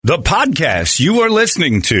The podcast you are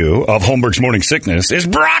listening to of Holmberg's Morning Sickness is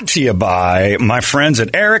brought to you by my friends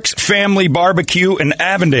at Eric's Family Barbecue in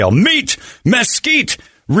Avondale. Meet, mesquite,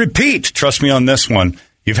 repeat. Trust me on this one.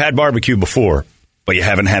 You've had barbecue before, but you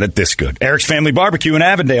haven't had it this good. Eric's Family Barbecue in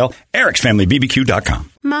Avondale, ericsfamilybbq.com.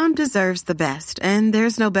 Mom deserves the best, and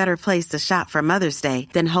there's no better place to shop for Mother's Day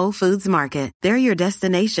than Whole Foods Market. They're your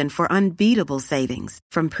destination for unbeatable savings,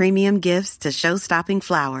 from premium gifts to show-stopping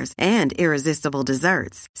flowers and irresistible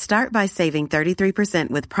desserts. Start by saving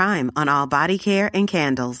 33% with Prime on all body care and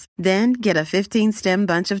candles. Then get a 15-stem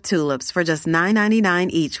bunch of tulips for just $9.99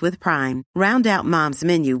 each with Prime. Round out Mom's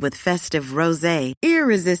menu with festive rosé,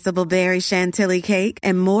 irresistible berry chantilly cake,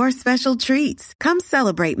 and more special treats. Come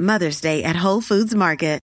celebrate Mother's Day at Whole Foods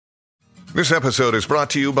Market. This episode is brought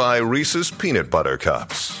to you by Reese's Peanut Butter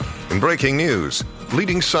Cups. In breaking news,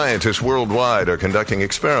 leading scientists worldwide are conducting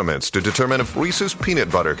experiments to determine if Reese's Peanut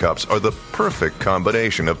Butter Cups are the perfect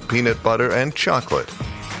combination of peanut butter and chocolate.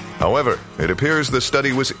 However, it appears the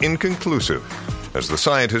study was inconclusive, as the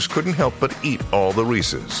scientists couldn't help but eat all the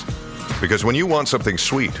Reese's. Because when you want something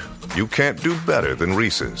sweet, you can't do better than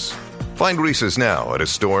Reese's. Find Reese's now at a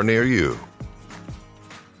store near you.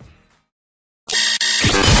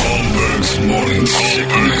 Holmberg's Morning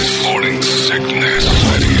Sickness. 98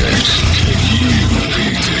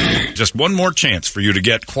 UPD. Just one more chance for you to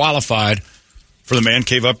get qualified for the Man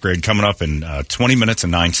Cave upgrade coming up in 20 minutes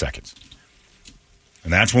and 9 seconds.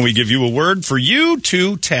 And that's when we give you a word for you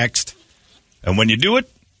to text. And when you do it,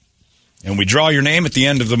 and we draw your name at the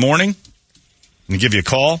end of the morning, and give you a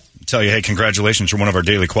call, tell you, hey, congratulations, you're one of our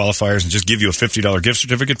daily qualifiers, and just give you a $50 gift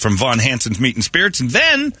certificate from Von Hansen's Meat and Spirits, and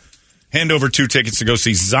then hand over 2 tickets to go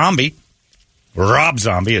see Rob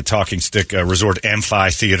Zombie at Talking Stick Resort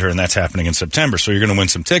Amphitheater, and that's happening in September. So you're going to win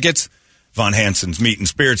some tickets. Von Hansen's Meat and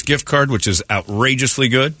Spirits gift card, which is outrageously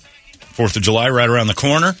good. 4th of July right around the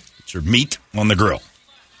corner. It's your meat on the grill.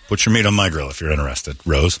 Put your meat on my grill if you're interested,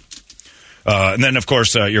 Rose. And then, of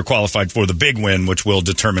course, you're qualified for the big win, which will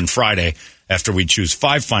determine Friday after we choose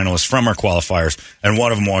 5 finalists from our qualifiers, and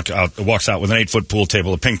one of them walks out with an 8-foot pool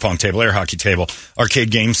table, a ping pong table, air hockey table, arcade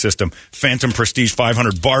game system, Phantom Prestige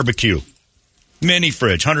 500 barbecue, mini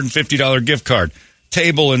fridge, $150 gift card,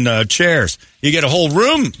 table and chairs. You get a whole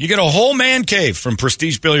room. You get a whole man cave from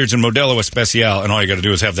Prestige Billiards and Modelo Especial, and all you got to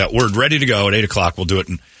do is have that word ready to go at 8 o'clock. We'll do it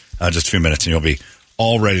in just a few minutes, and you'll be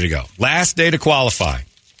all ready to go. Last day to qualify.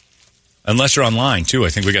 Unless you're online, too. I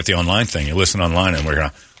think we got the online thing. You listen online, and we're going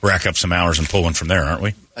to rack up some hours and pull one from there, aren't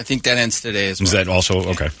we? I think that ends today as well. Is that also?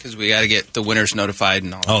 Okay. Because we got to get the winners notified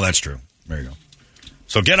and all that. Oh, that's true. There you go.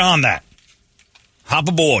 So get on that. Hop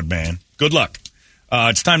aboard, man. Good luck.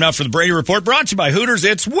 It's time now for the Brady Report, brought to you by Hooters.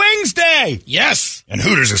 It's Wings Day! Yes! And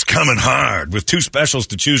Hooters is coming hard with 2 specials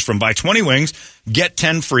to choose from. Buy 20 wings, get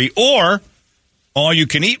 10 free, or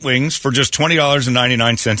all-you-can-eat wings for just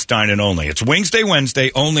 $20.99 dine-in only. It's Wings Day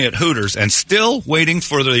Wednesday only at Hooters, and still waiting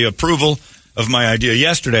for the approval of my idea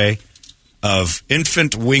yesterday of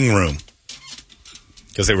infant wing room.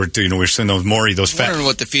 Because they were, we're seeing those Maury, those fat. I wonder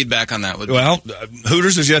what the feedback on that would be. Well,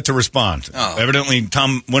 Hooters is yet to respond. Oh. Evidently,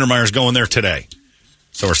 Tom Wintermeyer's going there today.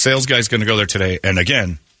 So our sales guy's going to go there today. And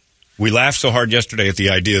again, we laughed so hard yesterday at the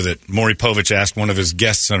idea that Maury Povich asked one of his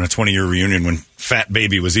guests on a 20-year reunion when Fat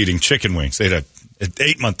Baby was eating chicken wings. They had an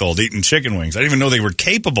 8-month-old eating chicken wings. I didn't even know they were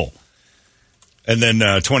capable. And then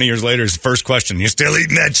 20 years later, his first question, you still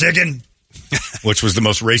eating that chicken? Which was the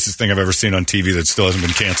most racist thing I've ever seen on TV that still hasn't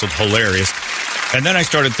been canceled. Hilarious. And then I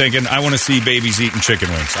started thinking, I want to see babies eating chicken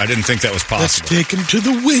wings. I didn't think that was possible. Let's take them to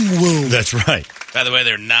the wing room. That's right. By the way,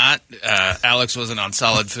 they're not. Alex wasn't on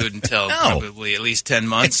solid food until probably at least 10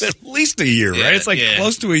 months. It's at least a year, right? It's like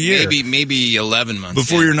close to a year. Maybe 11 months.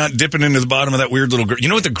 Before you're not dipping into the bottom of that weird little... You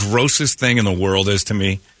know what the grossest thing in the world is to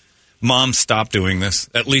me? Mom, stop doing this,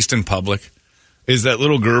 at least in public, is that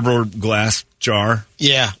little Gerber glass jar.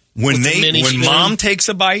 Yeah. When Mom takes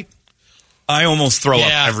a bite, I almost throw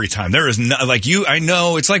up every time. There is no, I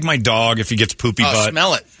know, it's like my dog if he gets poopy butt.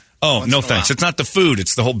 Smell it. Oh, no thanks. It's not the food.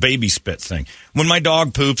 It's the whole baby spit thing. When my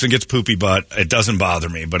dog poops and gets poopy butt, it doesn't bother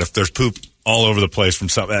me. But if there's poop all over the place from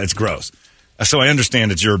something, it's gross. So I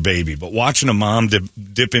understand it's your baby. But watching a mom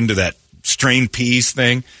dip into that strained peas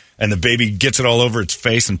thing, and the baby gets it all over its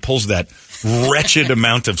face and pulls that wretched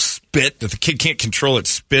amount of spit that the kid can't control its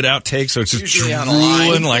spit outtake, so it's just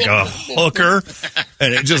drooling like a hooker.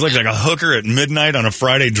 And it just looks like a hooker at midnight on a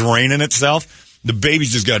Friday draining itself. The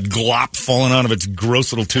baby's just got glop falling out of its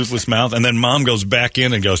gross little toothless mouth, and then Mom goes back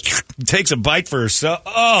in and takes a bite for herself.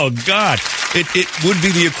 Oh, God. It would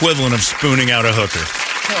be the equivalent of spooning out a hooker.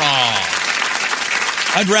 Oh.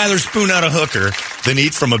 I'd rather spoon out a hooker than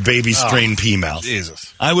eat from a baby's strained pea mouth.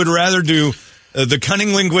 Jesus. I would rather do the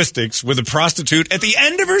cunning linguistics with a prostitute at the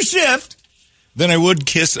end of her shift than I would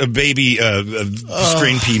kiss a baby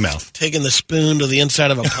strained pea mouth. Taking the spoon to the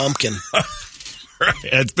inside of a pumpkin. Right.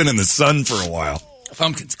 It's been in the sun for a while.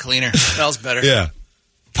 Pumpkin's cleaner. Smells better. Yeah.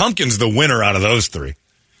 Pumpkin's the winner out of those three.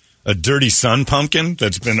 A dirty sun pumpkin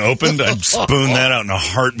that's been opened, I'd spoon that out in a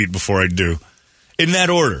heartbeat before I'd do. In that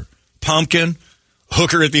order. Pumpkin,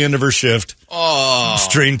 hooker at the end of her shift,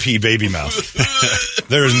 strained pea baby mouth.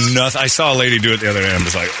 There's nothing. I saw a lady do it the other day and I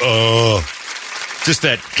was like, oh. Just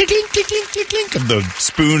that clink, clink, clink, clink, clink of the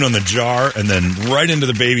spoon on the jar and then right into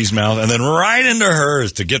the baby's mouth and then right into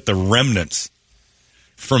hers to get the remnants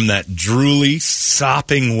from that drooly,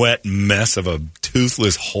 sopping wet mess of a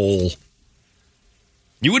toothless hole.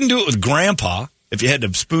 You wouldn't do it with Grandpa. If you had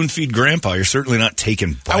to spoon feed Grandpa, you're certainly not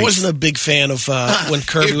taking bites. I wasn't a big fan of when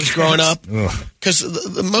Kirby was growing up. Because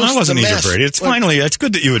the most I wasn't of the either, mess, Brady. It's finally, it's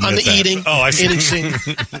good that you admit on the that. eating. Oh, I see. Eating scene.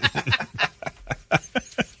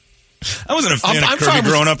 I wasn't a fan of Kirby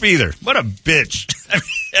growing up either. What a bitch. I mean,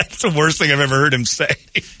 that's the worst thing I've ever heard him say.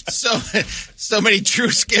 So many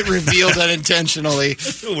truths get revealed unintentionally.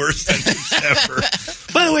 That's the worst thing ever.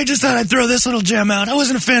 By the way, just thought I'd throw this little gem out. I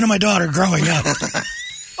wasn't a fan of my daughter growing up.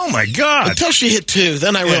 Oh, my God. Until she hit 2,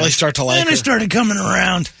 then I really start to like her. Then I started coming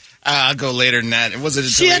around. I'll go later than that. It wasn't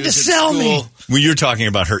until She had to sell me. Well, you're talking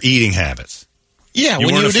about her eating habits. Yeah, You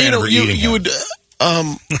when weren't you a fan of her eating you would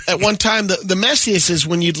at one time the messiest is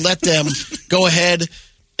when you'd let them go ahead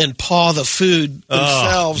and paw the food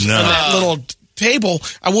themselves no. on that little table.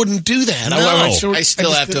 I wouldn't do that. No. I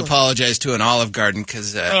still have to apologize to an Olive Garden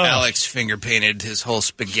because Alex finger painted his whole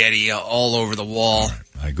spaghetti all over the wall.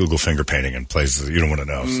 I Google finger painting in places that you don't want to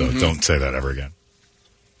know, so don't say that ever again.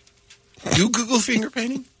 You Google finger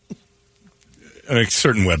painting? I mean,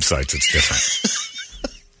 certain websites, it's different.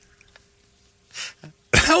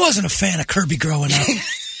 I wasn't a fan of Kirby growing up.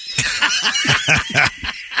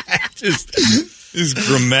 just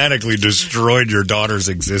grammatically destroyed your daughter's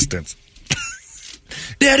existence.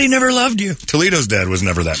 Daddy never loved you. Toledo's dad was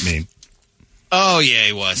never that mean. Oh, yeah,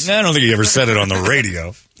 he was. I don't think he ever said it on the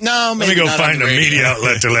radio. No, maybe Let me go not find on a the media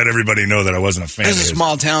outlet to let everybody know that I wasn't a fan of It's his. a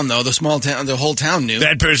small town, though. The whole town knew.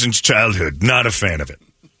 That person's childhood, not a fan of it.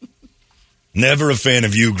 Never a fan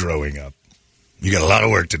of you growing up. You got a lot of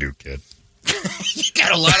work to do, kid. You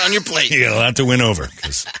got a lot on your plate. You got a lot to win over,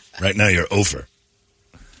 because right now you're over.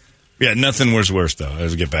 Yeah, nothing was worse, though.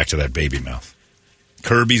 Let's get back to that baby mouth.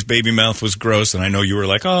 Kirby's baby mouth was gross, and I know you were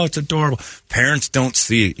like, oh, it's adorable. Parents don't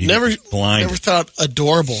see it. You Never thought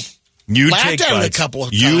adorable. You laughed take at bites. it a couple of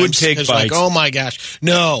times. You would take bites. Like, oh my gosh,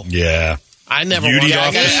 no. Yeah. I never You'd wanted eat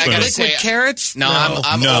off the I gotta spoon. say, carrots. No,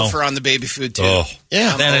 I'm over on the baby food, too. Oh,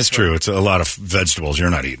 Yeah. that is true. It's a lot of vegetables. You're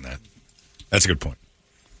not eating that. That's a good point.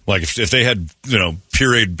 Like if they had,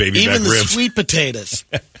 pureed baby Even back the ribs, sweet potatoes.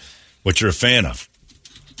 what you're a fan of.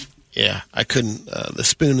 Yeah, I couldn't. The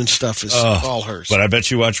spoon and stuff is all hers. But I bet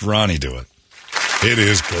you watched Ronnie do it. It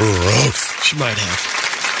is gross. She might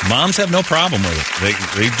have. Moms have no problem with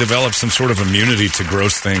it. They develop some sort of immunity to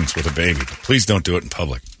gross things with a baby. But please don't do it in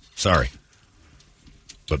public. Sorry.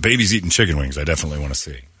 But babies eating chicken wings, I definitely want to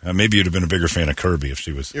see. Maybe you'd have been a bigger fan of Kirby if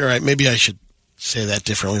she was. You're right. Maybe I should say that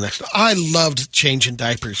differently next time. I loved changing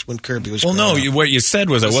diapers when Kirby was growing up. What you said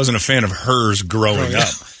was I wasn't a fan of hers growing up.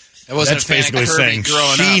 I wasn't That's a fan basically of Kirby saying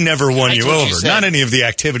growing she up. never won That's you what over. you said. Not any of the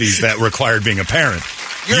activities that required being a parent.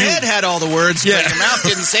 Your head had all the words, but your mouth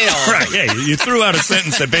didn't say all of them. Right, yeah. You threw out a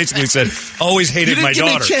sentence that basically said, always hated my give me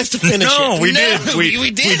a daughter. chance to finish no, it. we No, did.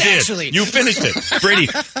 we did, actually. You finished it. Brady,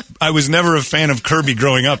 I was never a fan of Kirby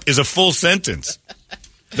growing up is a full sentence.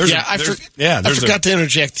 I forgot to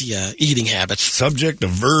interject the eating habits. Subject, a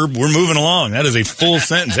verb. We're moving along. That is a full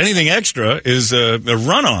sentence. Anything extra is a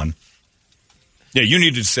run-on. Yeah, you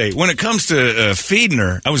needed to say, when it comes to feeding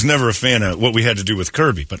her, I was never a fan of what we had to do with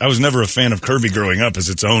Kirby, but I was never a fan of Kirby growing up as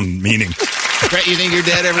its own meaning. Brett, you think your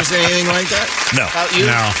dad ever said anything like that? No. About you?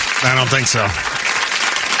 No, I don't think so.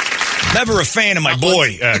 Never a fan of my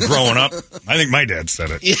boy growing up. I think my dad said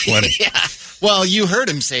it plenty. Yeah. Well, you heard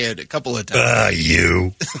him say it a couple of times.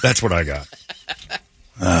 You. That's what I got.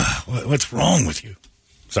 What's wrong with you?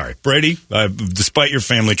 Sorry. Brady, despite your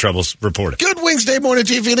family troubles, report it. Good Wednesday morning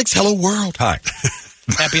to you, Phoenix. Hello, world. Hi.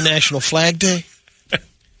 Happy National Flag Day.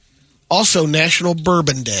 Also, National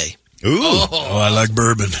Bourbon Day. Ooh. Oh, I like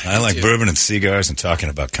bourbon. I like bourbon and cigars and talking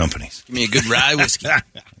about companies. Give me a good rye whiskey. I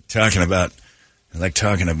like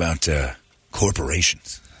talking about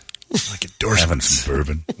corporations. I like endorsements. Having some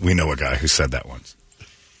bourbon. We know a guy who said that once.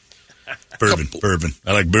 Bourbon.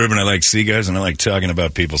 I like bourbon, I like cigars, and I like talking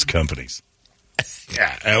about people's companies.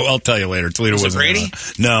 Yeah, I'll tell you later. Toledo Was it wasn't Brady?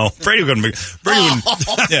 No, Brady wouldn't.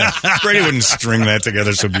 Brady wouldn't string that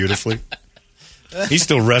together so beautifully. He's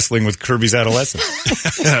still wrestling with Kirby's adolescence.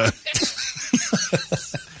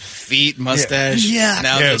 Feet, mustache. Yeah.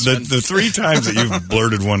 Now Yeah, this one. the 3 times that you've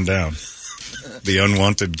blurted one down. The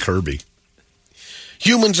unwanted Kirby.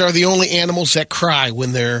 Humans are the only animals that cry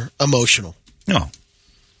when they're emotional. No.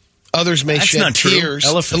 Others may That's shed not true. tears to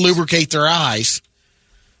Elephants. lubricate their eyes,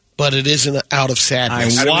 but it isn't out of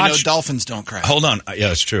sadness. How do we know watched- dolphins don't cry? Hold on.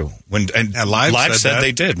 Yeah, it's true. Live said that.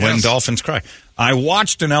 they did when Yes. dolphins cry. I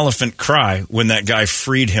watched an elephant cry when that guy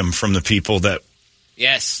freed him from the people that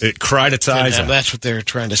Yes. it cried its eyes out. That's what they're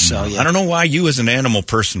trying to sell you. I don't know why you as an animal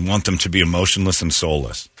person want them to be emotionless and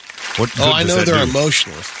soulless. What good I does know that they're do?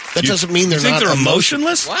 emotionless. That doesn't mean they're You think not they're emotional.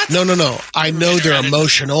 emotionless? What? No. I know they're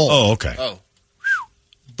emotional. Oh, okay. Oh.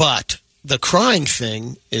 But the crying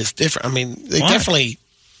thing is different. I mean, they Why? definitely,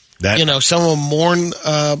 That, some of them mourn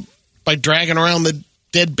by dragging around the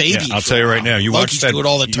dead baby. yeah, I'll tell you right now. You watch Monkeys that. do it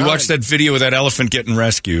all the time. You watch that video of that elephant getting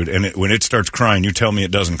rescued, and when it starts crying, you tell me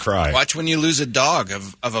it doesn't cry. Watch when you lose a dog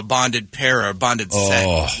of a bonded pair or a bonded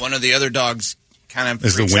Oh. set. One of the other dogs kind of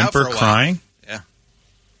Is the freaks out for whimper a while. crying? Yeah.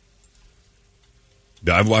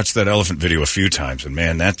 I've watched that elephant video a few times, and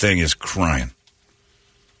man, that thing is crying.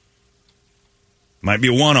 Might be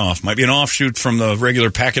a one-off, might be an offshoot from the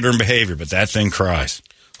regular pachyderm behavior, but that thing cries.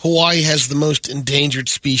 Hawaii has the most endangered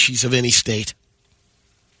species of any state.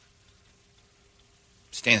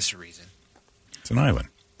 Stands to reason. It's an island.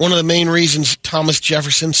 One of the main reasons Thomas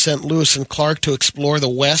Jefferson sent Lewis and Clark to explore the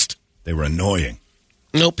West. They were annoying.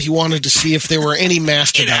 Nope, he wanted to see if there were any Get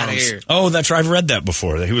mastodons. out of here. Oh, that's right. I've read that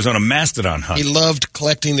before. That he was on a mastodon hunt. He loved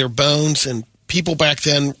collecting their bones, and people back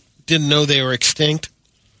then didn't know they were extinct.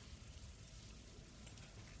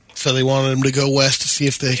 So they wanted him to go west to see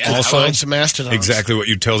if they could Also, find some mastodons. Exactly what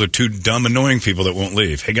you tell the 2 dumb, annoying people that won't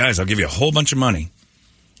leave. Hey, guys, I'll give you a whole bunch of money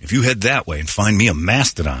if you head that way and find me a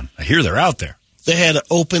mastodon. I hear they're out there. They had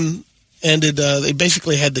open-ended. They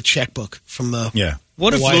basically had the checkbook from the Yeah.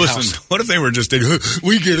 What if White Lewis House. and, what if they were just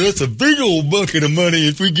we get us a big old bucket of money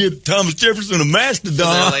if we get Thomas Jefferson a mastodon? So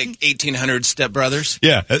they're like 1800 stepbrothers.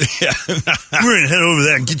 Yeah. We're going to head over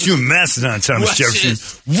there and get you a mastodon, Thomas Watch Jefferson.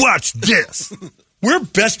 this. Watch this. We're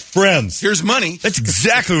best friends. Here's money. That's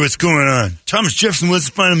exactly what's going on. Thomas Jefferson wants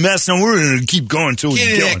to find a mastodon. We're going to keep going until we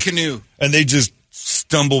Get in get that canoe. And they just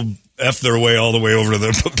stumble their way all the way over to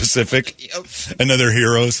the Pacific. Yep. And then they're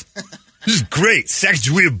heroes. This is great.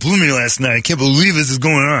 Sacagawea blew me last night. I can't believe this is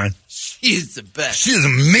going on. She's the best. She is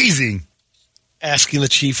amazing. asking the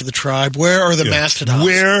chief of the tribe, where are the mastodons?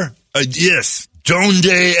 Where? Yes. Donde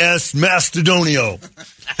es Mastodonio?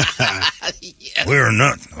 Yes. We are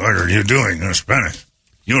not. What are you doing in Spanish?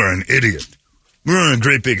 You are an idiot. We're on a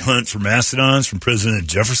great big hunt for mastodons from President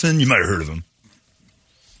Jefferson. You might have heard of him.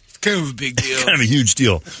 It's kind of a big deal. Kind of a huge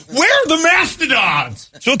deal. Where are the mastodons?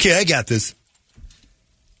 It's okay. I got this.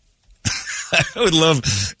 I would love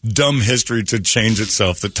dumb history to change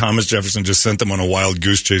itself, that Thomas Jefferson just sent them on a wild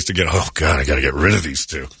goose chase to get, oh, God, I got to get rid of these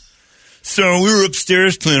two. So we were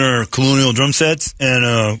upstairs playing our colonial drum sets,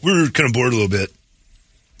 and we were kind of bored a little bit.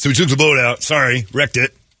 So we took the boat out. Sorry, wrecked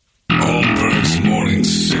it. Holmberg's Morning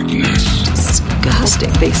Sickness.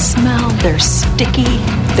 Disgusting. They smell. They're sticky.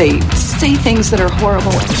 They say things that are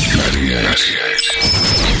horrible. 98.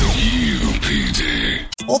 UPD.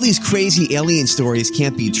 All these crazy alien stories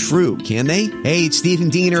can't be true, can they? Hey, it's Stephen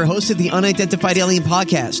Diener, host of the Unidentified Alien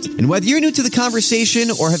Podcast. And whether you're new to the conversation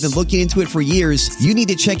or have been looking into it for years, you need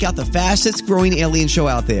to check out the fastest growing alien show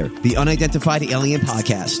out there, the Unidentified Alien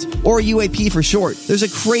Podcast, or UAP for short. There's a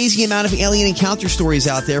crazy amount of alien encounter stories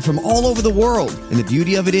out there from all over the world. And the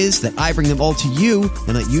beauty of it is that I bring them all to you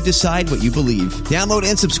and let you decide what you believe. Download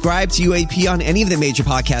and subscribe to UAP on any of the major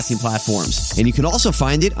podcasting platforms. And you can also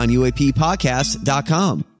find it on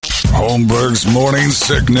UAPpodcast.com. Holmberg's Morning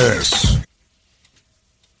Sickness.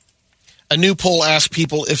 A new poll asked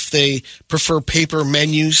people if they prefer paper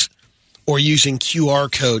menus or using QR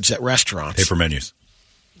codes at restaurants. Paper menus.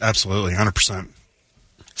 Absolutely, 100%.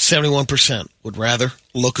 71% would rather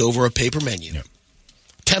look over a paper menu. Yep.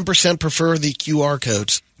 10% prefer the QR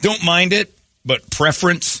codes. Don't mind it, but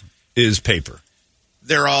preference is paper.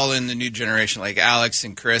 They're all in the new generation, like Alex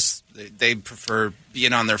and Chris. They prefer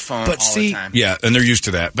being on their phone all the time. Yeah, and they're used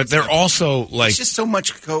to that. But they're also like... It's just so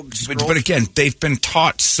much coke. But again, they've been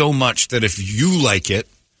taught so much that if you like it,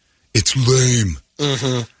 it's lame.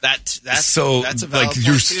 Mm-hmm. That's so, that's a valid like, point,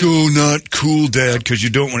 you're too. so not cool, Dad, because you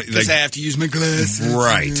don't want to... Because Like, I have to use my glasses.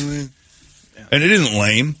 right. And it isn't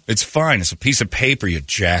lame. It's fine. It's a piece of paper, you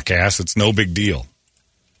jackass. It's no big deal.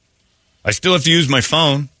 I still have to use my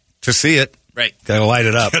phone to see it. Right. Gotta light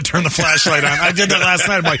it up. Turn the flashlight on. I did that last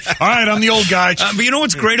night. I'm like, all right, I'm the old guy. But you know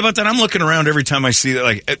what's great about that? I'm looking around every time I see that.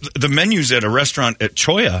 Like the menus at a restaurant at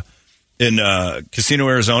Choya, in Casino,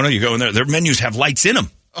 Arizona. You go in there; their menus have lights in them.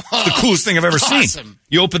 It's the coolest thing I've ever seen.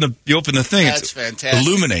 You open the thing; That's fantastic.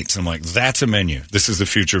 Illuminates. I'm like, that's a menu. This is the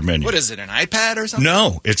future of menu. What is it? An iPad or something?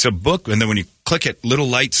 No, it's a book, and then when you click it, little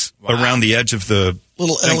lights around the edge of the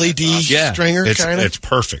little LED stringer. It's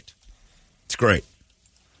perfect. It's great.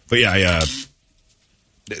 But yeah,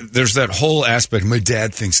 there's that whole aspect. My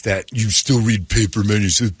dad thinks that you still read paper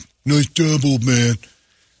menus. Nice job, old man.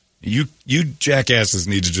 You jackasses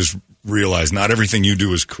need to just realize not everything you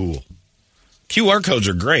do is cool. QR codes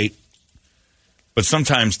are great, but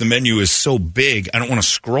sometimes the menu is so big, I don't want to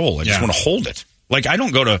scroll. I just want to hold it. Like, I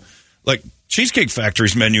don't go to, like, Cheesecake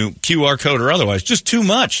Factory's menu, QR code or otherwise, just too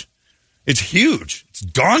much. It's huge. It's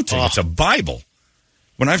daunting. It's a Bible.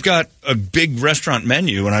 When I've got a big restaurant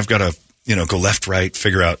menu and I've got to, go left, right,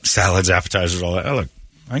 figure out salads, appetizers, all that,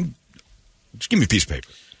 just give me a piece of paper.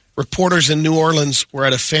 Reporters in New Orleans were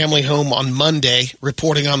at a family home on Monday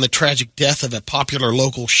reporting on the tragic death of a popular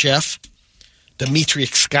local chef, Dimitri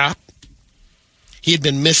Scott. He had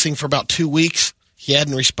been missing for about 2 weeks. He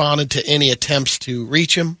hadn't responded to any attempts to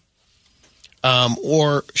reach him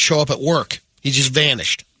or show up at work. He just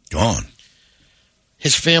vanished. Gone.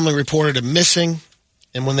 His family reported him missing,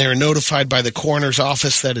 and when they were notified by the coroner's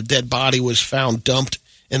office that a dead body was found dumped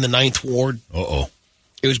in the 9th Ward,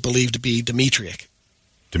 it was believed to be Dimitriak.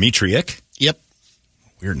 Dimitriak? Yep.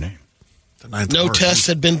 Weird name. No tests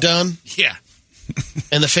had been done. Yeah.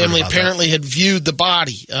 And the family apparently had viewed the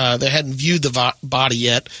body. They hadn't viewed the body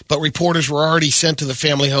yet, but reporters were already sent to the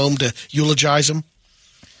family home to eulogize him.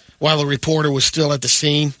 While the reporter was still at the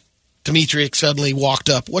scene, Dimitriak suddenly walked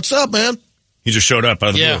up. "What's up, man?" He just showed up out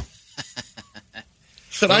of the blue.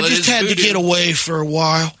 Said, "I just had to get away for a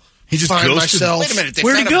while. He just find ghosted. myself." Wait a minute. They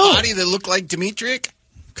Where'd found he go? a body that looked like Dimitriak?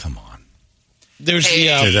 Come on. There's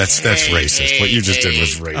That's racist. What you just did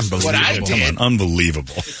was racist. What I did. Come on,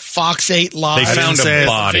 unbelievable. Fox 8 Live. They found a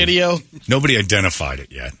body. Video. Nobody identified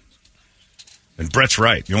it yet. And Brett's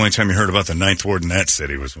right. The only time you heard about the 9th Ward in that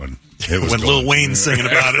city was when it was when Lil Wayne's singing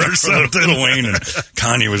about it or something. Lil Wayne and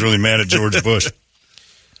Kanye was really mad at George Bush.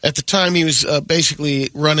 At the time, he was basically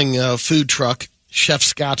running a food truck, Chef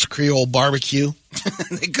Scott's Creole Barbecue.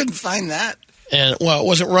 They couldn't find that. And, it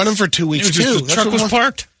wasn't running for 2 weeks, too. The truck was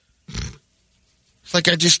parked. It's like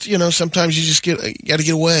sometimes you just got to get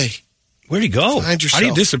away. Where'd he go? Find yourself. How do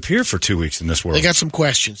you disappear for 2 weeks in this world? They got some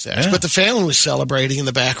questions asked. Yeah. But the family was celebrating in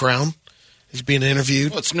the background. He's being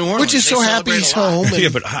interviewed. Well, it's New Orleans. Which is They so happy he's home. Yeah,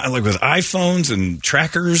 but like with iPhones and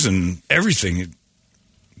trackers and everything,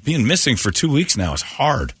 being missing for 2 weeks now is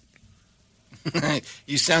hard.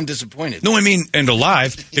 You sound disappointed. No, I mean, and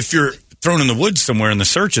alive. If you're thrown in the woods somewhere and the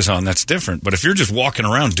search is on, that's different. But if you're just walking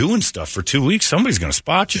around doing stuff for 2 weeks, somebody's going to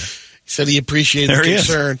spot you. He said he appreciated the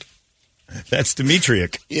concern. That's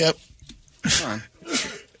Dimitriak. Yep. Come on.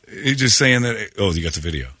 He's just saying that. Oh, you got the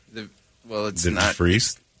video. It's Did not. it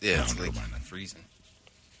freeze? Yeah, it's like freezing.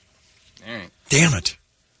 All right. Damn it.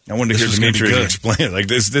 I wanted to hear Dimitriak explain it.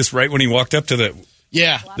 Like, is this right when he walked up to the...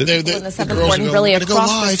 Yeah. In the 7th Ward and really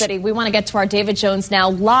across the city. We want to get to our David Jones now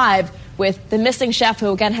live with the missing chef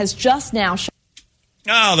who, again, has just now...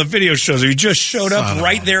 Oh, the video shows he just showed up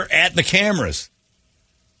right there at the cameras.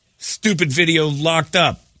 Stupid video locked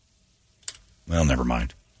up. Well, never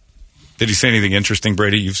mind. Did he say anything interesting,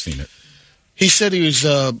 Brady? You've seen it. He said he was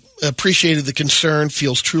appreciated the concern,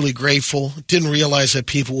 feels truly grateful, didn't realize that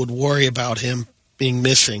people would worry about him being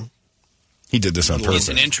missing. He did this on purpose. He's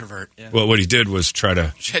an introvert. Yeah. Well, what he did was try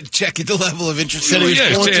to... Check the level of interest.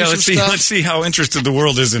 Let's see how interested the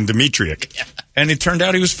world is in Dimitriak. Yeah. And it turned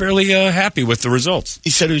out he was fairly happy with the results.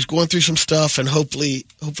 He said he was going through some stuff, and hopefully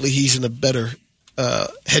he's in a better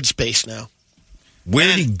headspace now.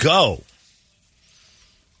 Where'd he go?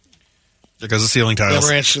 There goes the ceiling tiles.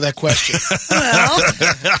 Never answer that question. Well,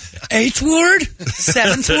 8th Ward?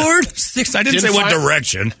 7th Ward? 6th? I didn't say what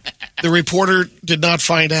direction. The reporter did not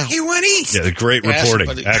find out. He went east. Yeah, great reporting.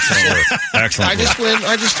 Excellent work. Excellent work.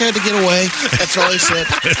 I just had to get away. That's all he said.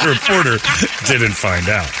 The reporter didn't find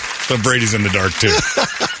out. But Brady's in the dark, too.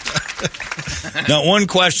 Now, one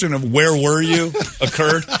question of where were you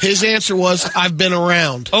occurred. His answer was, I've been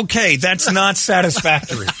around. Okay, that's not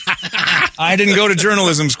satisfactory. I didn't go to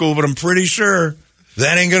journalism school, but I'm pretty sure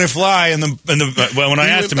that ain't going to fly. Well, when I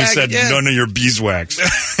asked him, he said, none of your beeswax.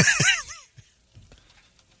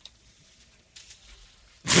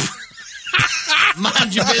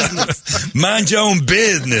 Mind your business. Mind your own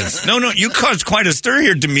business. No, you caused quite a stir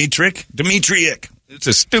here, Dimitriak. It's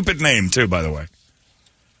a stupid name, too, by the way.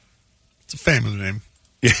 It's a family name.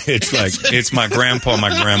 It's my grandpa,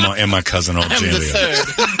 my grandma, and my cousin Ogelia. I'm the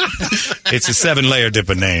third. It's a 7-layer dip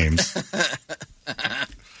of names.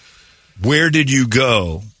 Where did you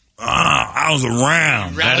go I was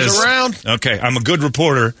around. Around. Okay, I'm a good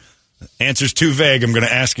reporter. Answer's too vague. I'm going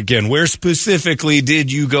to ask again. Where specifically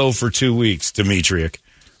did you go for 2 weeks, Demetriak?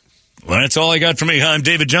 Well, that's all I got from me. I'm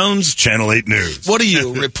David Jones, Channel 8 News. What are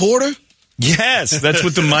you, a reporter? Yes, that's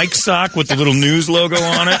with the mic sock with the little news logo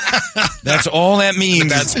on it. That's all that means.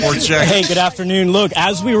 Bad sports jacket. Hey, good afternoon. Look,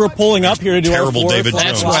 as we were pulling up here to do Terrible our David Jones.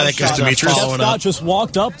 That's why that guy's Jeff Scott just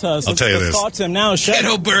walked up to us. I'll tell you this. Talk to him now. Chef,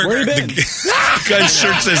 Ghetto Burger. where you been? Guy's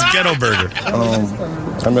shirt says Ghetto Burger.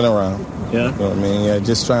 I've been around. Yeah. You know what I mean? Yeah,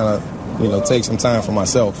 just trying to, take some time for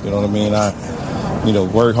myself. You know what I mean? I,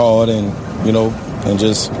 work hard and, and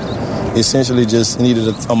just essentially just needed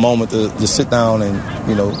a moment to just sit down and,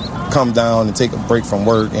 come down and take a break from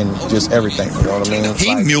work and just everything. You know what I mean?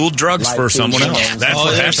 He muled drugs for someone else. That's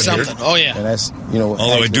what happened here. Oh, yeah. And that's,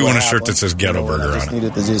 Although I do want a shirt that says Ghetto Burger on it.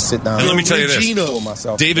 Needed to just sit down. And let me tell you this.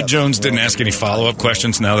 David Jones didn't ask any follow-up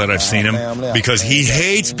questions now that I've seen him because he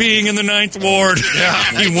hates being in the 9th Ward.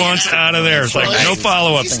 He wants out of there. It's like, no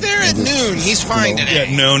follow-up. He's there at noon. He's fine today.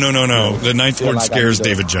 Yeah, no. The 9th Ward scares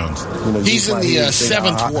David Jones. He's in the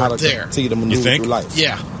 7th Ward there. You think?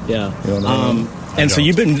 Yeah. Yeah. And so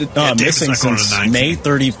you've been missing since May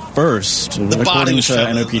 31st, according to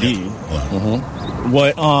NOPD.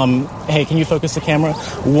 What? Hey, can you focus the camera?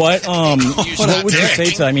 What would you say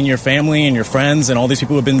to, your family and your friends and all these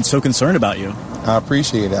people who have been so concerned about you? I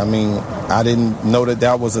appreciate it. I didn't know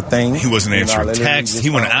that was a thing. He wasn't answering texts. He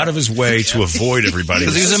went out of his way to avoid everybody.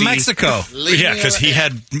 Because he was in Mexico. Yeah, because he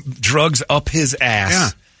had drugs up his ass. Yeah.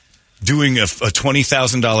 Doing a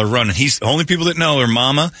 $20,000 run. And the only people that know are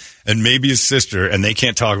Mama and maybe his sister, and they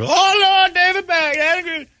can't talk about, oh, Lord, David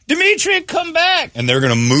back. Dimitri, come back. And they're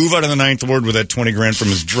going to move out of the 9th Ward with that $20,000 from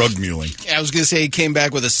his drug muling. Yeah, I was going to say he came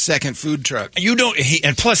back with a second food truck.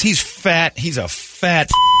 And plus he's fat. He's a fat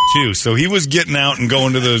too. So he was getting out and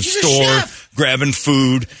going to the store, grabbing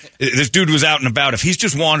food. This dude was out and about. If he's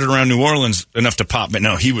just wandered around New Orleans enough to pop, but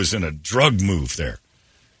no, he was in a drug move there.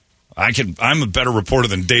 I'm a better reporter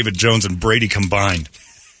than David Jones and Brady combined.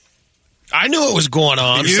 I knew what was going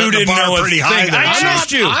on. You didn't know pretty high.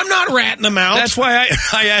 I'm not ratting him out. That's why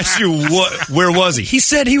I asked you where was he? He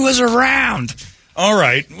said he was around. All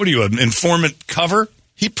right. What are you, an informant cover?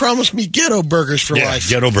 He promised me ghetto burgers for life.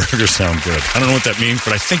 Ghetto burgers sound good. I don't know what that means,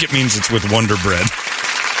 but I think it means it's with Wonder Bread.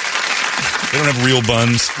 They don't have real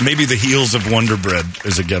buns. Maybe the heels of Wonder Bread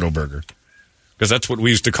is a ghetto burger. Because that's what we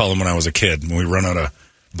used to call them when I was a kid. When we run out of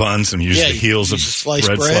buns and use the heels of bread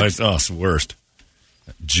slice. Oh, it's the worst.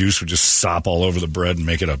 Juice would just sop all over the bread and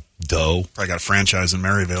make it a dough. Probably got a franchise in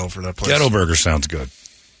Maryvale for that place. Ghetto Burger sounds good.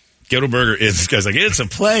 Ghetto Burger is, this guy's like, it's a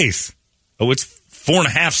place. Oh, it's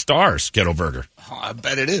 4.5 stars, Ghetto Burger. Oh, I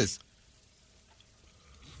bet it is.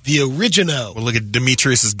 The original. Well, look at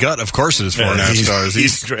Demetrius' gut. Of course it is 4.5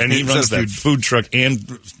 stars. And he runs that food truck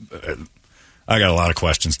and... I got a lot of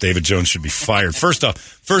questions. David Jones should be fired. First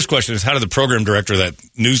question is, how did the program director of that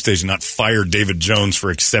news station not fire David Jones for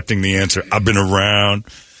accepting the answer, I've been around?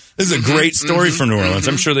 This is a great story for New Orleans.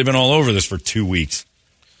 I'm sure they've been all over this for 2 weeks.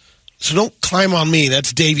 So don't climb on me.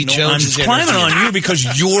 That's Davy Jones. I'm climbing on you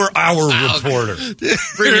because you're our reporter.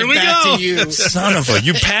 Bring it back to you. Son of a...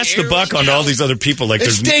 You passed the buck on all these other people. Like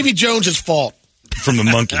it's Davy Jones' fault. From the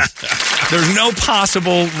monkeys. There's no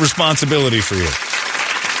possible responsibility for you.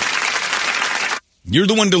 You're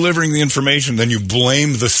the one delivering the information, then you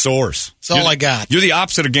blame the source. That's all I got. You're the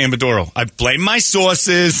opposite of Gambadoro. I blame my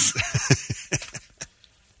sources.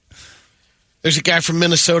 There's a guy from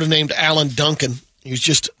Minnesota named Alan Duncan. He was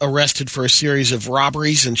just arrested for a series of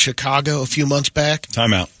robberies in Chicago a few months back.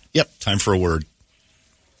 Time out. Yep. Time for a word.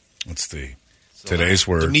 What's today's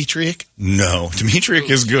word? Demetriak? No. Demetriak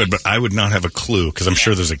is good, but I would not have a clue because I'm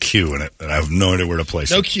sure there's a Q in it, and I have no idea where to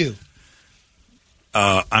place it. No Q.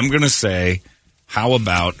 I'm going to say... How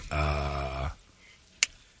about,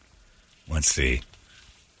 let's see.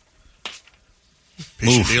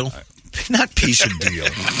 Piece of deal? Not piece of deal.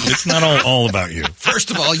 It's not all about you.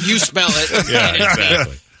 First of all, you smell it. Yeah,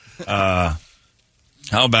 exactly. How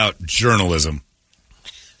about journalism?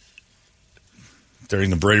 During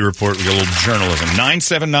the Brady Report, we got a little journalism.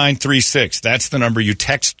 97936. That's the number. You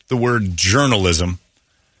text the word journalism,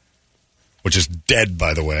 which is dead,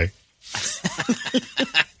 by the way.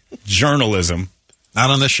 Journalism. Not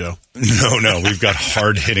on this show. No. We've got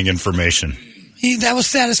hard-hitting information. That was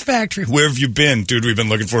satisfactory. Where have you been? Dude, we've been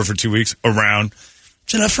looking for 2 weeks. Around.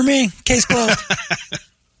 It's enough for me. Case closed.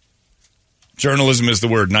 Journalism is the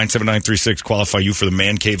word. 97936. Qualify you for the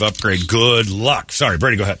man cave upgrade. Good luck. Sorry,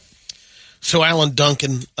 Brady, go ahead. So Alan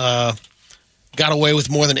Duncan got away with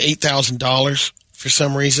more than $8,000 for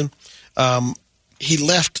some reason. He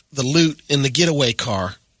left the loot in the getaway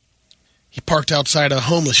car. He parked outside a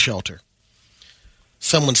homeless shelter.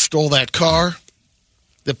 Someone stole that car.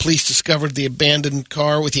 The police discovered the abandoned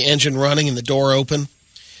car with the engine running and the door open.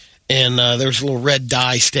 And there's little red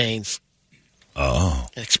dye stains. Oh.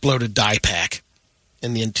 An exploded dye pack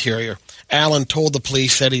in the interior. Allen told the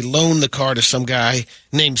police that he loaned the car to some guy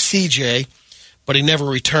named CJ, but he never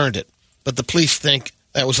returned it. But the police think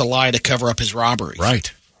that was a lie to cover up his robberies. Right.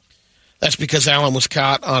 That's because Allen was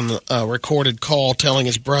caught on a recorded call telling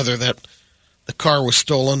his brother that the car was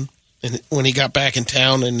stolen and when he got back in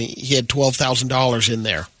town and he had $12,000 in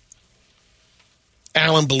there.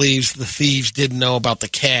 Allen believes the thieves didn't know about the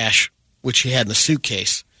cash, which he had in a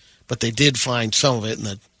suitcase, but they did find some of it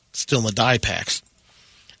still in the dye packs.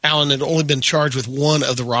 Allen had only been charged with one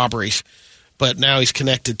of the robberies, but now he's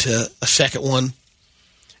connected to a second one.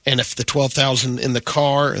 And if the $12,000 in the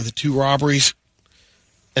car and the two robberies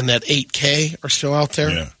and that $8K are still out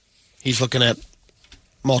there, he's looking at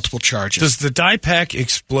multiple charges. Does the dye pack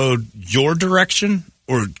explode your direction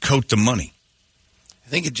or coat the money? I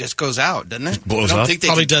think it just goes out, doesn't it? It blows I don't up? think they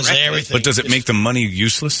Probably can does direct everything. But does it make the money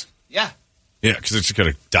useless? Yeah. Yeah, because it's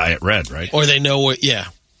going to dye it red, right? Or they know what,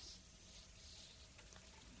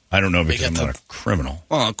 I don't know because I'm not a criminal.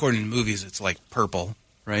 Well, according to movies, it's like purple,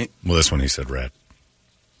 right? Well, this one he said red.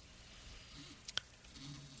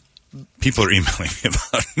 People are emailing me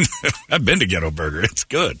about it. I've been to Ghetto Burger. It's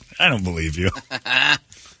good. I don't believe you.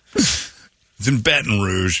 It's in Baton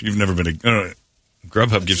Rouge. You've never been to...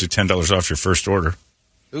 Grubhub gives you $10 off your first order.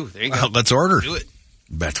 Ooh, there you go. Well, let's order. Do it.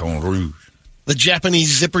 Baton Rouge. The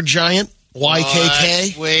Japanese zipper giant,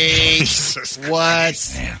 YKK. Wait.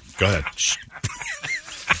 What? Man, go ahead. This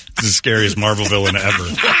is the scariest Marvel villain ever.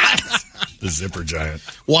 The zipper giant.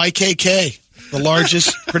 YKK, the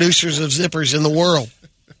largest producers of zippers in the world.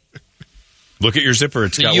 Look at your zipper.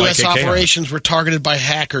 It's got The U.S. YKK operations were targeted by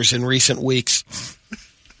hackers in recent weeks,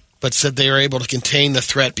 but said they were able to contain the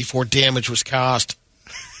threat before damage was caused.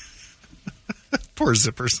 Poor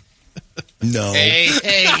zippers. No. Hey.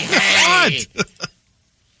 What?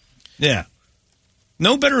 Yeah.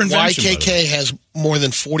 No better invention. YKK has more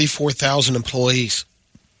than 44,000 employees.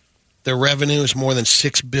 Their revenue is more than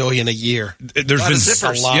 $6 billion a year. There's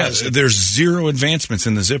been there's zero advancements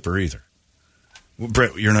in the zipper either. Well,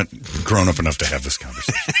 Brett, you're not grown up enough to have this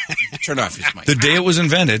conversation. Turn off his mic. The day it was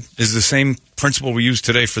invented is the same principle we use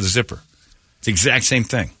today for the zipper. It's the exact same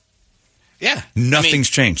thing. Yeah. Nothing's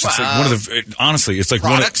changed. It's like one of the, honestly, it's like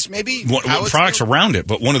products, maybe? Products around it,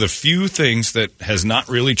 but one of the few things that has not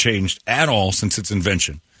really changed at all since its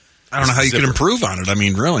invention. I don't know how you can improve on it. I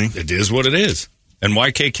mean, really. It is what it is. And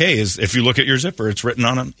YKK is, if you look at your zipper, it's written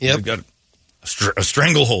on it. Yep. You've got a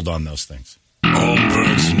stranglehold on those things.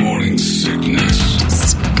 Holmberg's Morning Sickness.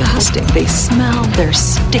 Disgusting. They smell. They're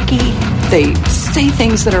sticky. They say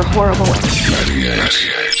things that are horrible. 98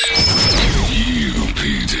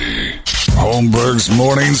 UPD. Holmberg's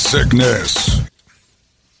Morning Sickness.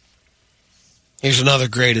 Here's another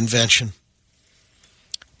great invention.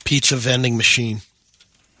 Pizza vending machine.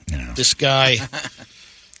 No. This guy...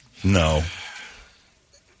 No.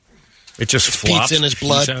 It just flops. Pizza in his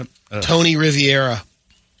blood. Tony Riviera,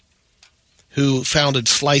 who founded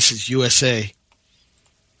Slices USA,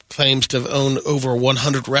 claims to have owned over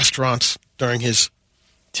 100 restaurants during his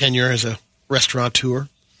tenure as a restaurateur.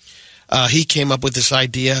 He came up with this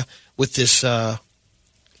idea with this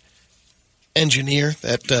engineer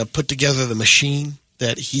that put together the machine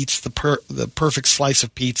that heats the perfect slice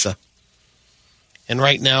of pizza. And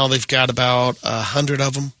right now they've got about 100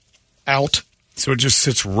 of them out. So it just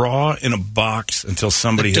sits raw in a box until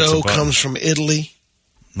somebody hits a button. The dough comes from Italy.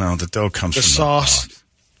 No, the dough comes from the sauce,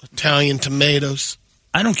 Italian tomatoes.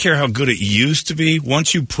 I don't care how good it used to be.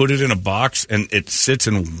 Once you put it in a box and it sits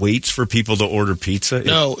and waits for people to order pizza.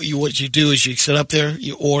 What you do is you sit up there,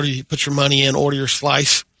 you order, you put your money in, order your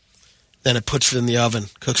slice, then it puts it in the oven,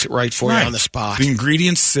 cooks it right for you on the spot. The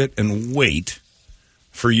ingredients sit and wait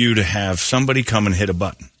for you to have somebody come and hit a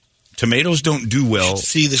button. Tomatoes don't do well.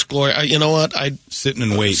 See this glory. You know what? Sitting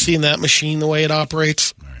and waiting. Seeing that machine, the way it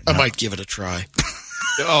operates, I might give it a try.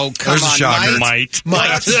 Oh, come There's on, a shocker. Might.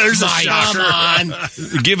 There's a shocker. Come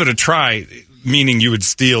on. Give it a try, meaning you would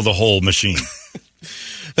steal the whole machine.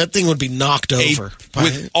 That thing would be knocked over.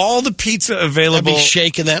 With all the pizza available. I'd be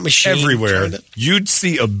shaking that machine. Everywhere. You'd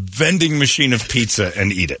see a vending machine of pizza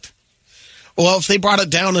and eat it. Well, if they brought it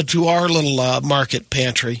down into our little market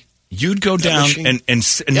pantry. You'd go down and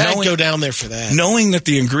I'd go down there for that. Knowing that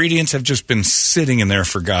the ingredients have just been sitting in there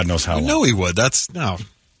for God knows how long. No, he would.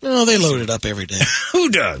 No, they load it up every day. Who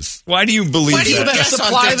does? Why do you believe that? Why do you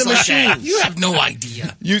supply the machine? Like you have no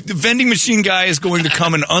idea. The vending machine guy is going to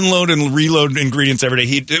come and unload and reload ingredients every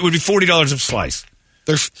day. It would be $40 a slice.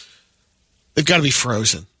 They've got to be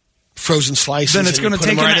frozen. Frozen slices. Then it's going to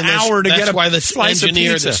take an hour to get a slice of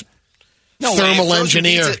pizza. Thermal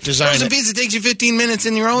engineer design Frozen pizza takes you 15 minutes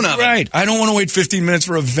in your own oven. Right. I don't want to wait 15 minutes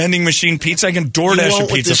for a vending machine pizza. I can DoorDash a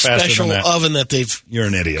pizza faster than that. Oven that they've You're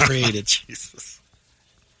an idiot. created. Jesus.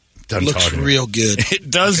 Looks real good. It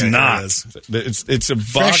does not. It's a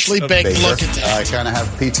box freshly baked. Look at that. I kind of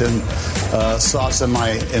have pizza sauce in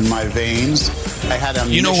my veins. I had a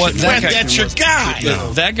You know what? That's your guy.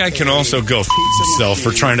 That guy can also go himself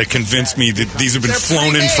for trying to convince me that these have been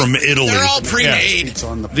flown in from Italy. They're all pre-made.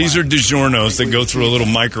 Yeah. These are DiGiorno's that go through a little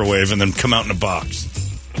microwave and then come out in a box.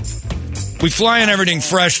 We fly in everything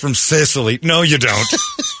fresh from Sicily. No, you don't.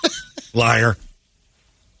 Liar.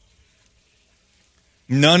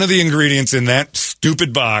 None of the ingredients in that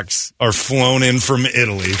stupid box are flown in from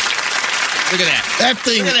Italy. Look at that.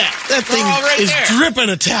 That thing is dripping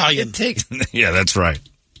Italian. Yeah, that's right.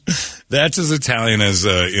 That's as Italian as,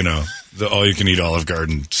 the all-you-can-eat Olive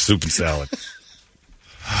Garden soup and salad.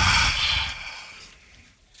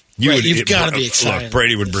 You've got to be excited. Look,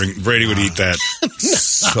 Brady would eat that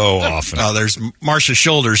so often. Oh, there's Marcia's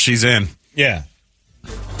shoulders. She's in. Yeah.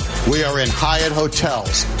 We are in Hyatt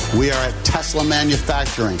hotels. We are at Tesla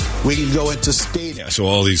manufacturing. We can go into stadiums. Yeah, so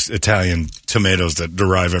all these Italian tomatoes that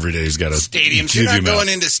derive every day, he's got to stadiums. You're not going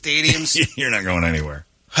into stadiums. You're not going anywhere.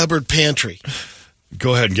 Hubbard Pantry.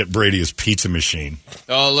 Go ahead and get Brady his pizza machine.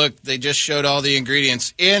 Oh, look, they just showed all the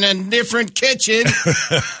ingredients in a different kitchen.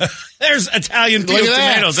 There's Italian peeled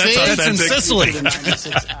tomatoes. That's in Sicily.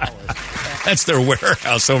 That's their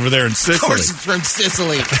warehouse over there in Sicily. Of course it's from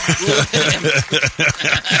Sicily.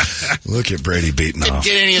 Look at Brady beating off. Didn't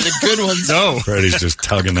get any of the good ones. No. Brady's just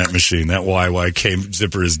tugging that machine. That YYK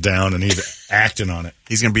zipper is down, and he's acting on it.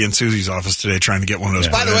 He's going to be in Susie's office today trying to get one of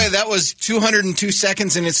those. By the way, that was 202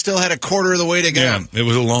 seconds, and it still had a quarter of the way to go. Yeah, it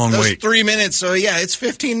was a long wait. 3 minutes, so yeah, it's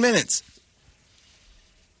 15 minutes.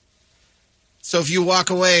 So if you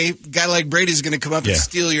walk away, a guy like Brady's going to come up and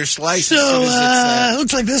steal your slice. So,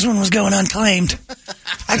 looks like this one was going unclaimed.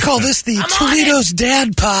 I call this the Toledo's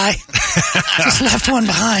Dad Pie. Just left one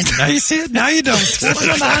behind. Now you see it, now you don't.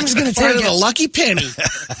 One behind was going to take it. A lucky penny.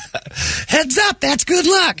 Heads up, that's good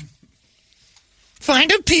luck. Find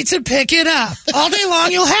a pizza, pick it up. All day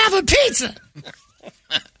long, you'll have a pizza.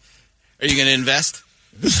 Are you going to invest?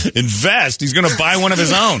 Invest? He's going to buy one of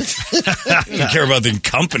his own. He doesn't care about the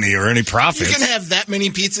company or any profits. You can have that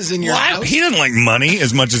many pizzas in your house? He doesn't like money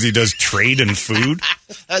as much as he does trade and food.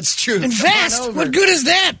 That's true. Invest? What good is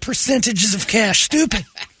that? Percentages of cash. Stupid.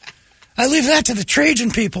 I leave that to the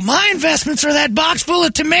Trajan people. My investments are that box full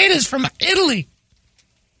of tomatoes from Italy.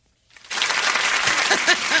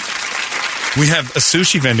 We have a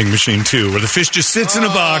sushi vending machine, too, where the fish just sits in a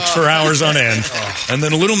box for hours on end, and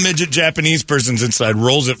then a little midget Japanese person's inside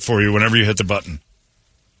rolls it for you whenever you hit the button.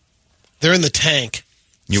 They're in the tank.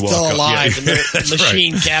 You still walk alive, up. and the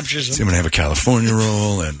machine captures them. So I'm going to have a California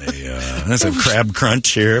roll, and that's a crab crunch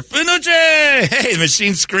here. Pinochet! Hey, the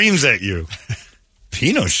machine screams at you.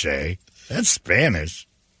 Pinochet? That's Spanish.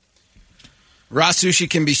 Raw sushi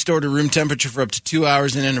can be stored at room temperature for up to 2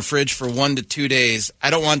 hours and in a fridge for 1 to 2 days. I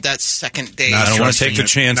don't want that second day. I don't want to take the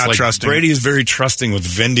chance. Not trusting. Brady is very trusting with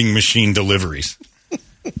vending machine deliveries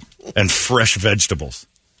and fresh vegetables.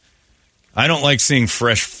 I don't like seeing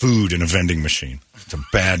fresh food in a vending machine. It's a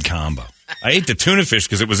bad combo. I ate the tuna fish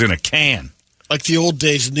because it was in a can. Like the old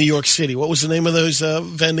days in New York City. What was the name of those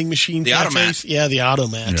vending machine The cafes? Automats. Yeah, the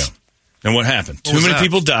Automats. Yeah. And what happened? Too many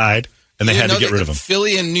people died. And they had to get rid of them.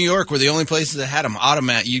 Philly and New York were the only places that had them.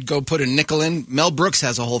 Automat. You'd go put a nickel in. Mel Brooks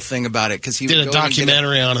has a whole thing about it because he did would a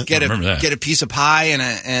documentary on it. Get a piece of pie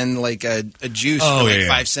and like a juice for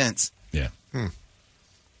 5 cents. Yeah.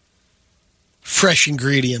 Fresh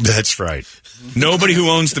ingredients. That's right. Nobody who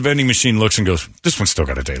owns the vending machine looks and goes, "This one's still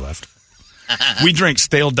got a day left." We drank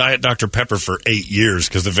stale Diet Dr. Pepper for 8 years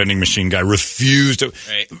because the vending machine guy refused to.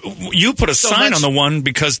 Right. You put a sign on the one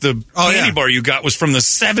because the candy bar you got was from the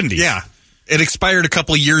 70s. Yeah. It expired a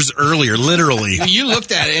couple of years earlier, literally. You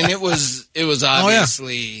looked at it, and it was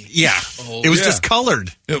obviously... It was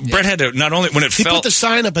discolored. Brett had to, not only when it He fell... put the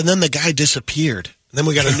sign up, and then the guy disappeared. And then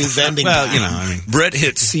we got a new vending guy. Brett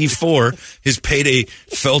hit C4. His payday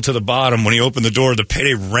fell to the bottom. When he opened the door, the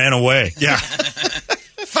payday ran away. Yeah.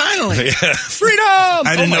 Finally. Yeah. Freedom!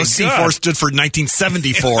 I didn't know C4 stood for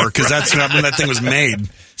 1974 because that's when that thing was made.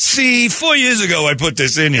 See, 4 years ago I put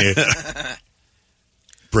this in here.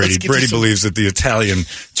 Brady believes that the Italian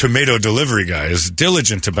tomato delivery guy is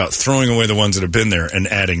diligent about throwing away the ones that have been there and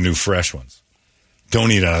adding new fresh ones. Don't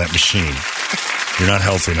eat out of that machine. You're not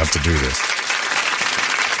healthy enough to do this.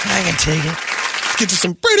 I can take it. Let's get to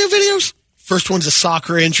some Brady videos. First one's a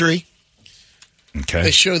soccer injury. Okay.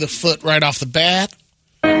 They show the foot right off the bat.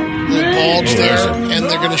 The bulge there, and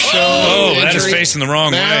they're going to show. Oh, that is facing the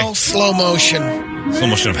wrong now, way. Slow motion. Slow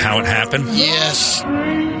motion of how it happened? Yes.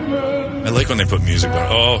 I like when they put music on.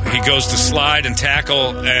 Oh, he goes to slide and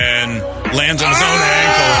tackle and lands on his own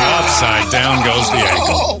ankle, and upside down goes the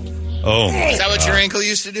ankle. Oh, my Is that what God. your ankle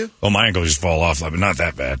used to do? Oh, my ankle just fall off, but not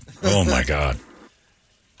that bad. Oh, my God.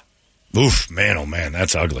 Oof, man, oh, man,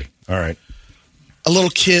 that's ugly. All right. A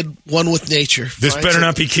little kid, one with nature. This better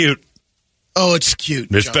not be cute. Oh, it's cute.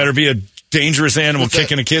 This John. better be a dangerous animal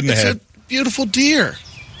kicking a kid in the it's head. A beautiful deer.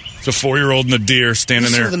 It's a 4-year-old and a deer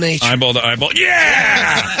standing there, Listen to the nature. eyeball to eyeball.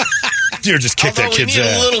 Yeah! Deer just kicked that kid's we need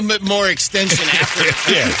ass. a little bit more extension after.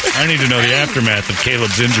 Yeah, I need to know the aftermath of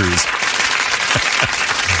Caleb's injuries.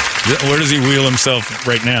 Where does he wheel himself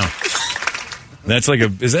right now? That's like a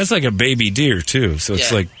baby deer too. So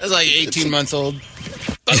it's like that's like 18-month-old.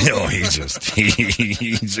 No, he just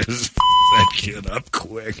that kid up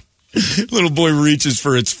quick. Little boy reaches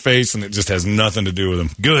for its face and it just has nothing to do with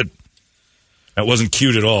him. Good. That wasn't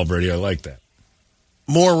cute at all, Brady. I like that.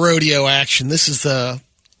 More rodeo action. This is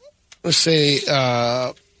let's say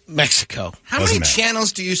Mexico. How many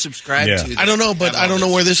channels do you subscribe to? I don't know, but I don't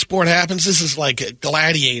know where this sport happens. This is like a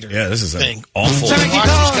gladiator. Yeah, this is thing. Awful. Watch these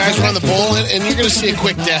guys run the bull, and you're going to see a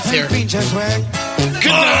quick death here. Good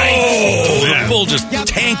night. Oh, the bull just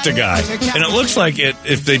tanked a guy. And it looks like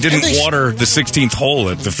if they didn't water the 16th hole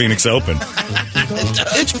at the Phoenix Open.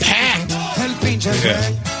 It's packed. Yeah.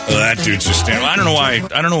 Well, that dude's just standing. I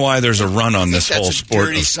don't know why there's a run on this whole sport.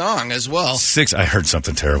 Dirty song as well. I heard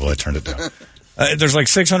something terrible. I turned it down. There's like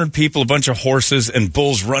 600 people, a bunch of horses, and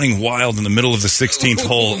bulls running wild in the middle of the 16th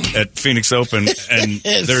hole at Phoenix Open, and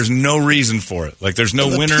there's no reason for it. Like, there's no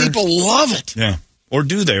winner. People love it. Yeah. Or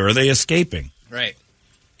do they? Or are they escaping? Right.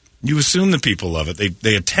 You assume the people love it.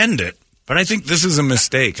 They attend it, but I think this is a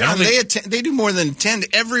mistake. John, they do more than attend.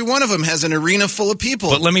 Every one of them has an arena full of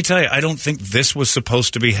people. But let me tell you, I don't think this was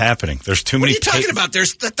supposed to be happening. There's too many. What are you talking about?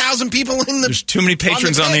 There's 1,000 people in the. There's too many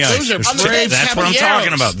patrons on the ice. That's what I'm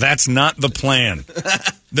talking about. That's not the plan.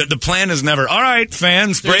 The plan is never, all right,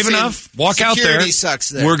 fans, brave enough, walk out there. Security sucks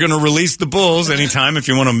there. We're going to release the bulls anytime if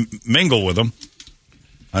you want to mingle with them.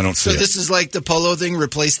 I don't see it. So this is like the polo thing,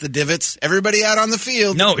 replace the divots. Everybody out on the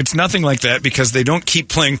field. No, it's nothing like that because they don't keep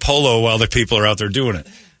playing polo while the people are out there doing it.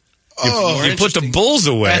 You put the bulls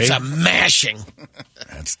away. That's a mashing.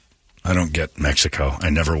 I don't get Mexico. I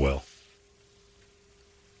never will.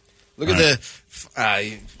 Look at the...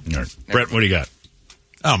 Brett, what do you got?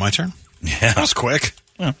 Oh, my turn? Yeah. That was quick.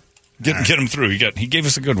 Yeah. Get him through. He gave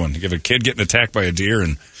us a good one. He gave a kid getting attacked by a deer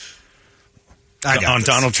and... On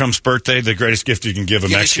Donald Trump's birthday, the greatest gift you can give a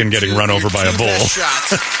Mexican getting run over by a bull.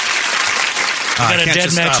 Got a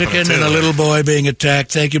dead Mexican and a little boy being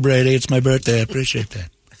attacked. Thank you, Brady. It's my birthday. I appreciate that.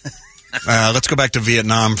 Let's go back to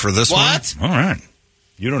Vietnam for this one. All right.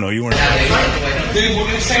 You don't know. You weren't. Oh,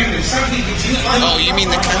 you mean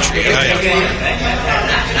the country?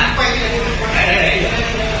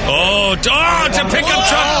 Oh, it's a pickup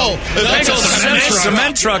truck. That's a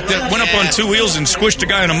cement truck that went up on two wheels and squished a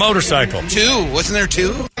guy on a motorcycle. Two? Wasn't there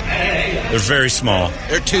two? They're very small.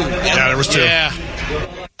 There are two. Yeah, there was two. Yeah.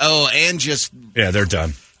 Oh, and just... Yeah, they're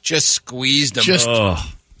done. Just squeezed them. Just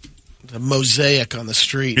the mosaic on the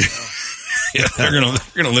street. Yeah, they're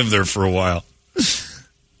gonna live there for a while.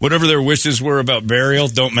 Whatever their wishes were about burial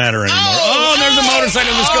don't matter anymore. Oh, there's a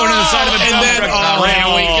motorcycle just going to the side of a dump truck. We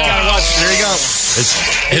gotta watch. There you go.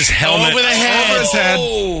 His helmet over the head. Over his head.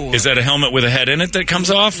 Is that a helmet with a head in it that comes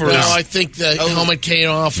off? Or no, I think the helmet came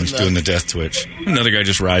off. He's doing the death twitch. Another guy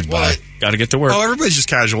just rides by. Got to get to work. Oh, everybody's just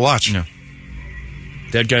casual watch. No.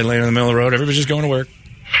 Dead guy laying in the middle of the road. Everybody's just going to work.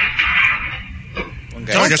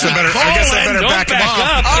 I guess I better back him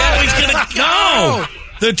up. Oh, he's gonna go.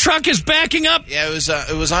 The truck is backing up. Yeah,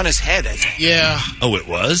 it was on his head, I think. Yeah. Oh, it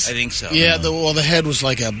was? I think so. Yeah, the head was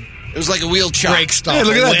like a... It was like a wheel chop. Brake stop. Hey,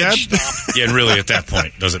 look at that, Dad. Yeah, and really, at that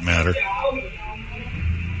point, doesn't matter.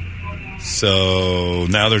 So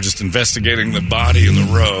now they're just investigating the body in the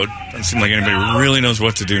road. Doesn't seem like anybody really knows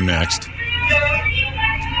what to do next.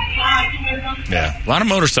 Yeah, a lot of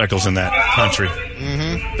motorcycles in that country.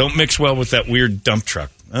 Mm-hmm. Don't mix well with that weird dump truck.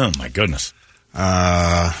 Oh, my goodness.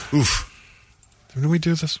 Oof. Did we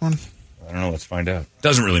do this one? I don't know. Let's find out.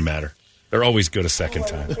 Doesn't really matter. They're always good a second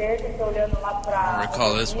time. I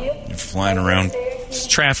recall this one. You're flying around. It's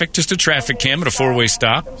traffic, just a traffic cam at a four-way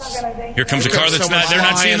stop. Here comes a car that's not. They're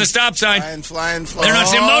not seeing the stop sign. Flying. They're not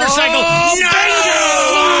seeing a motorcycle.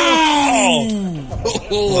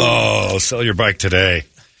 No! Oh, sell your bike today.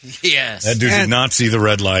 Yes. That dude did not see the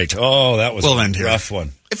red light. Oh, that was a end here. rough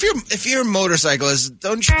one. If you're a motorcyclist,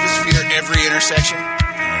 don't you just fear every intersection?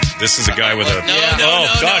 This is a guy with a...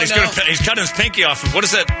 He's cutting his pinky off. What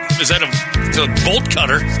is that? Is that it's a bolt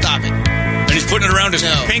cutter? Stop it. And he's putting it around his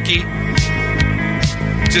pinky.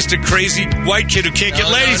 Just a crazy white kid who can't get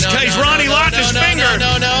laid. He's Ronnie locked his finger.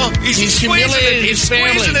 No. He's humiliated his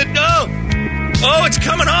family. He's squeezing it. Oh, it's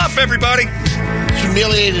coming off, everybody.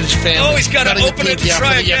 Humiliated his family. Oh, he's got to open it and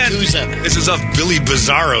try again. This is off Billy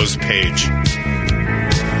Bizarro's page.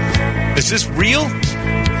 Is this real?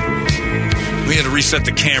 We had to reset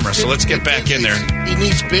the camera, so let's get back in there. He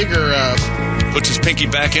needs bigger... Puts his pinky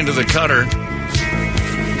back into the cutter.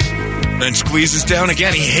 Then squeezes down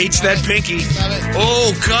again. He hates that pinky.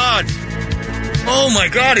 Oh, God. Oh, my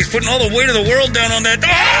God. He's putting all the weight of the world down on that.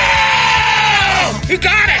 Oh! He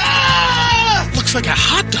got it! Looks like a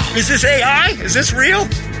hot dog. Is this AI? Is this real?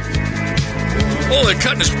 Oh, they're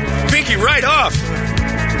cutting his pinky right off.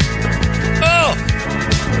 Oh!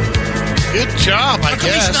 Good job, I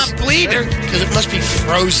guess. He's not bleeding. Because it must be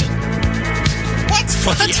frozen. What?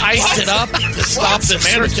 He iced it up to stop the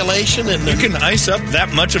circulation. And you can ice up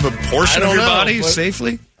that much of a portion of your body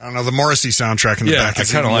safely? I don't know. The Morrissey soundtrack in the back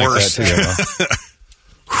is even worse. Like that too,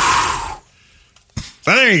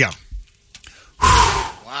 So there you go.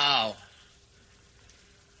 Wow.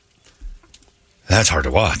 That's hard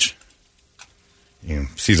to watch. You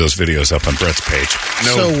see those videos up on Brett's page.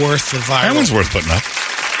 So worth the viral. That one's worth putting up.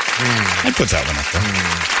 I'd put that one up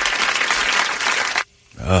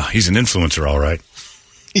there. He's an influencer, all right.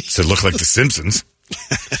 Said look like The Simpsons.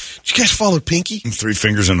 Did you guys follow Pinky? 3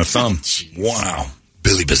 fingers and a thumb. Wow.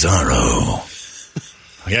 Billy Bizarro.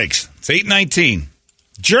 Yikes. It's 8:19.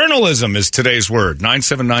 Journalism is today's word.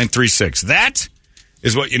 97936. That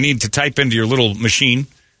is what you need to type into your little machine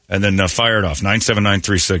and then fire it off.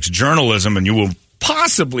 97936. Journalism, and you will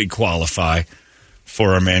possibly qualify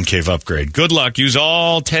for our Man Cave upgrade. Good luck. Use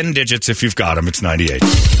all 10 digits if you've got them. It's 98.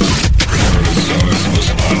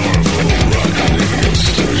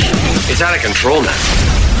 It's out of control now.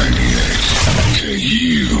 98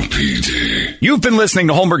 KUPD. You've been listening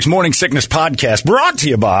to Holmberg's Morning Sickness Podcast, brought to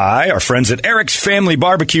you by our friends at Eric's Family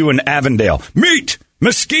Barbecue in Avondale. Meet,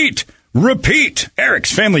 mesquite, repeat.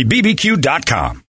 Eric'sFamilyBBQ.com.